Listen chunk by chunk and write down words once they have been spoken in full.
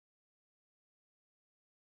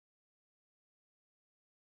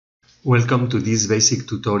Welcome to this basic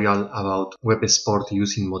tutorial about web export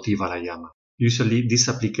using Motiva Layama. Usually this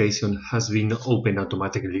application has been opened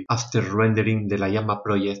automatically after rendering the Layama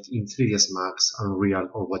project in 3ds Max, Unreal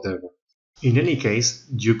or whatever. In any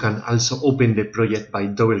case, you can also open the project by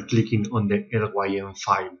double-clicking on the LYM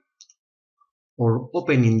file, or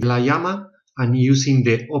opening Layama and using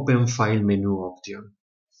the Open File menu option.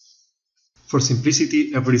 For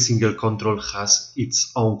simplicity, every single control has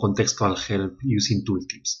its own contextual help using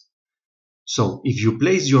tooltips. So, if you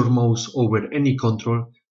place your mouse over any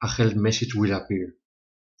control, a help message will appear.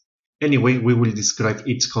 Anyway, we will describe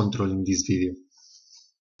each control in this video.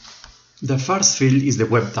 The first field is the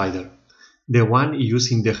web title, the one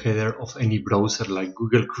used in the header of any browser like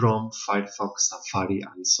Google Chrome, Firefox, Safari,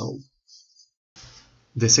 and so on.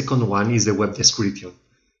 The second one is the web description,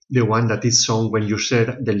 the one that is shown when you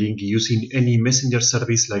share the link using any messenger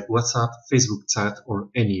service like WhatsApp, Facebook chat, or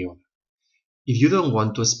any other. If you don't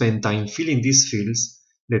want to spend time filling these fields,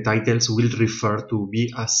 the titles will refer to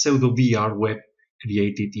be a pseudo-vr web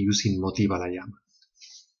created using Motiva Layama.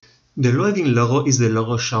 The loading logo is the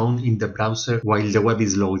logo shown in the browser while the web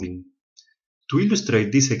is loading. To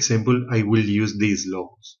illustrate this example, I will use these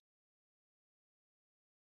logos.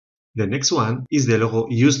 The next one is the logo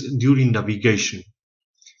used during navigation,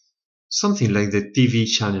 something like the TV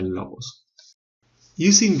channel logos.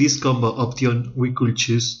 Using this combo option, we could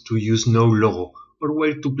choose to use no logo or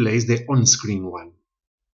where to place the on-screen one.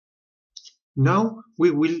 Now we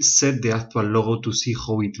will set the actual logo to see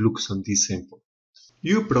how it looks on this sample.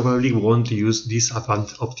 You probably won't use these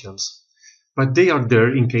advanced options, but they are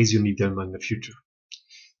there in case you need them in the future.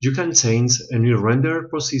 You can change any render,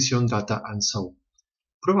 position, data, and so on.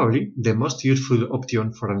 Probably the most useful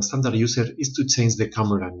option for a standard user is to change the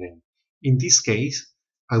camera name. In this case,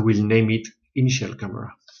 I will name it Initial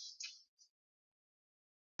Camera.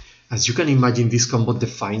 As you can imagine, this combo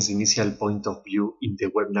defines the initial point of view in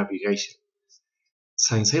the web navigation.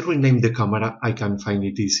 Since I renamed the camera, I can find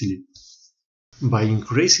it easily. By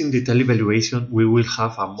increasing the tile evaluation, we will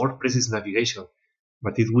have a more precise navigation,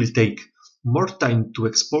 but it will take more time to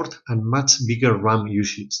export and much bigger RAM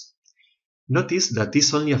usage. Notice that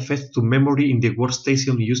this only affects to memory in the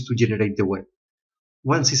workstation used to generate the web.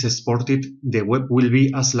 Once it's exported, the web will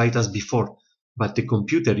be as light as before, but the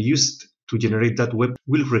computer used to generate that web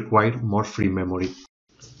will require more free memory.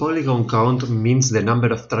 Polygon count means the number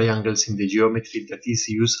of triangles in the geometry that is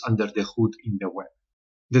used under the hood in the web.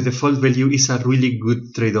 The default value is a really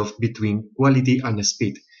good trade-off between quality and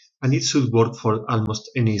speed, and it should work for almost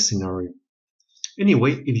any scenario.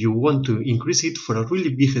 Anyway, if you want to increase it for a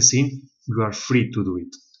really big scene, you are free to do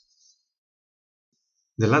it.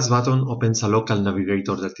 The last button opens a local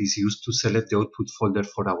navigator that is used to select the output folder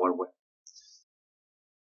for our web.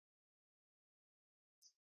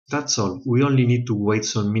 That's all, we only need to wait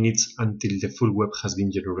some minutes until the full web has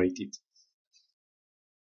been generated.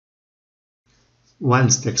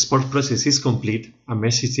 Once the export process is complete, a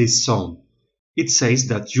message is shown. It says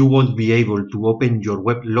that you won't be able to open your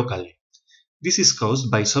web locally. This is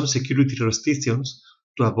caused by some security restrictions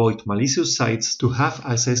to avoid malicious sites to have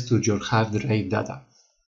access to your hard drive data.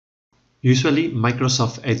 Usually,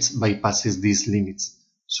 Microsoft Edge bypasses these limits,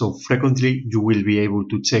 so frequently you will be able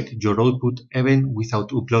to check your output even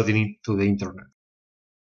without uploading it to the internet.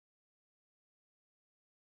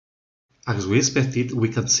 As we expected, we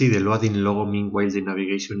can see the loading logo meanwhile the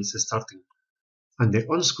navigation is starting, and the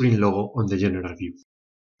on-screen logo on the general view.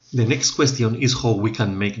 The next question is how we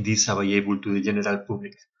can make this available to the general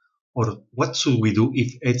public, or what should we do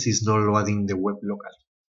if Edge is not loading the web locally?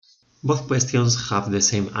 Both questions have the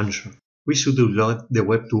same answer. We should upload the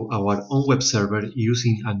web to our own web server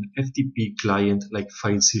using an FTP client like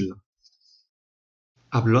FileZilla.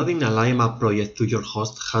 Uploading a Layama project to your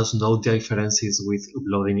host has no differences with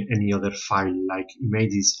uploading any other file like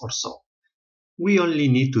images or so. We only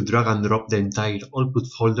need to drag and drop the entire output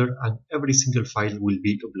folder and every single file will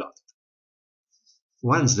be uploaded.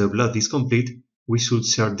 Once the upload is complete, we should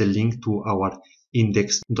share the link to our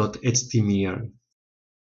index.html.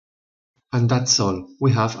 And that's all.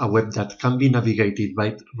 We have a web that can be navigated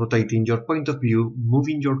by rotating your point of view,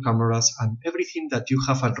 moving your cameras, and everything that you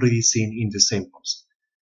have already seen in the samples.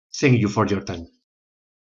 Thank you for your time.